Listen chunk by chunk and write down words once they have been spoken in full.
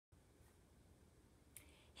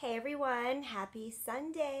Hey everyone, happy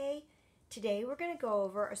Sunday. Today we're going to go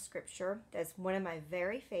over a scripture that's one of my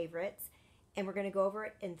very favorites, and we're going to go over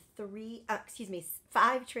it in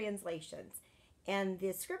five translations. And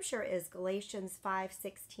the scripture is Galatians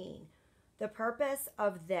 5:16. The purpose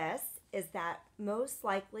of this is that most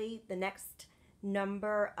likely the next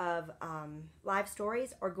number of live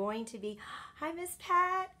stories are going to be, hi Miss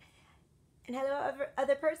Pat, and hello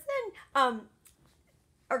other person.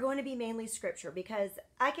 Are going to be mainly scripture, because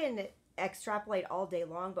I can extrapolate all day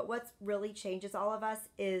long, but what really changes all of us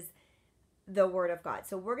is the word of God.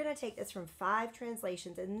 So we're going to take this from five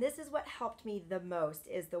translations, and this is what helped me the most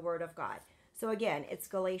is the word of God. So again, it's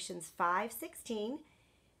Galatians 5:16,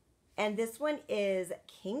 and this one is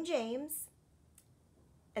King James,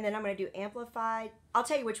 and then I'm going to do Amplified. I'll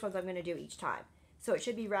tell you which ones I'm going to do each time, so it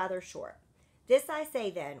should be rather short. This I say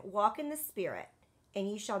then, walk in the Spirit, and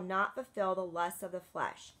ye shall not fulfill the lusts of the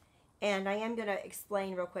flesh. And I am going to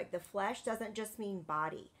explain real quick. The flesh doesn't just mean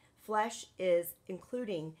body. Flesh is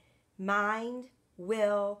including mind,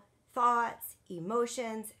 will, thoughts,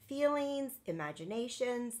 emotions, feelings,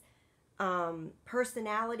 imaginations,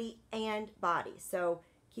 personality, and body. So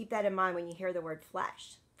keep that in mind when you hear the word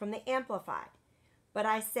flesh. From the Amplified. But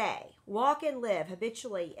I say, walk and live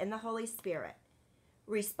habitually in the Holy Spirit,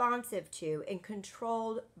 responsive to and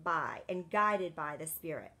controlled by and guided by the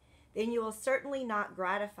Spirit. Then you will certainly not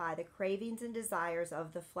gratify the cravings and desires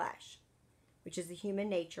of the flesh, which is the human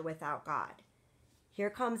nature without God. Here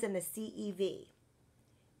comes in the CEV.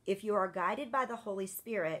 If you are guided by the Holy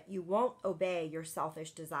Spirit, you won't obey your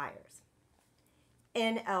selfish desires.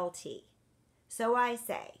 NLT. So I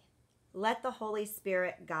say, let the Holy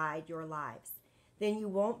Spirit guide your lives. Then you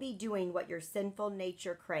won't be doing what your sinful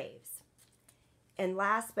nature craves. And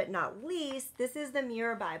last but not least, this is the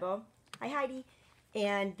Mirror Bible. Hi, Heidi.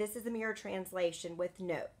 And this is the Mirror translation with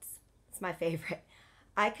notes. It's my favorite.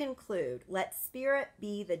 I conclude, let Spirit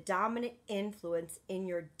be the dominant influence in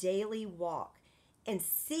your daily walk, and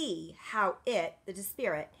see how it, the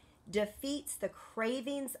Spirit, defeats the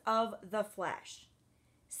cravings of the flesh.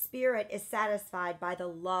 Spirit is satisfied by the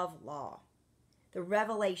love law, the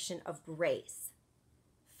revelation of grace.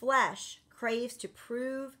 Flesh craves to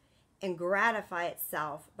prove and gratify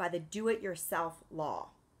itself by the do-it-yourself law.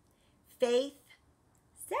 Faith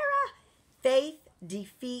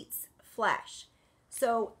defeats flesh.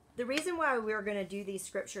 So the reason why we're going to do these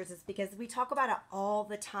scriptures is because we talk about it all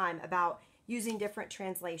the time, about using different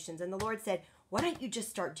translations. And the Lord said, why don't you just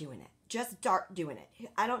start doing it? Just start doing it.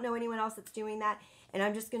 I don't know anyone else that's doing that, and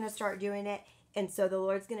I'm just going to start doing it. And so the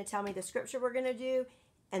Lord's going to tell me the scripture we're going to do,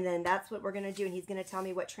 and then that's what we're going to do. And he's going to tell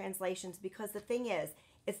me what translations, because the thing is,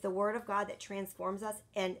 it's the word of God that transforms us.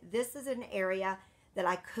 And this is an area that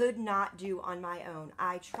I could not do on my own.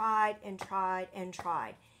 I tried and tried and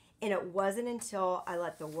tried. And it wasn't until I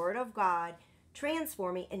let the word of God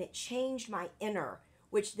transform me, and it changed my inner,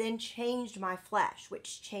 which then changed my flesh,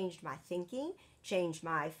 which changed my thinking, changed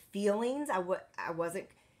my feelings. I wasn't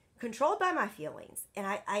controlled by my feelings. And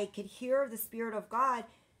I could hear the Spirit of God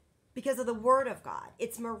because of the word of God.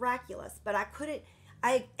 It's miraculous. But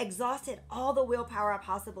I exhausted all the willpower I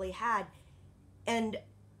possibly had. And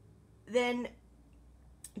then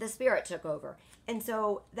the Spirit took over. And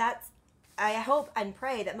so I hope and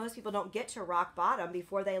pray that most people don't get to rock bottom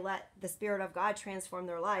before they let the Spirit of God transform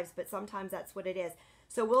their lives. But sometimes that's what it is.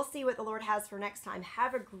 So we'll see what the Lord has for next time.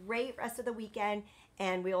 Have a great rest of the weekend.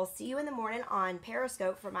 And we'll see you in the morning on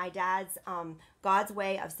Periscope for my dad's God's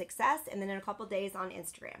Way of Success. And then in a couple days on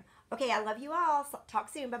Instagram. Okay, I love you all. Talk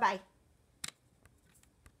soon. Bye-bye.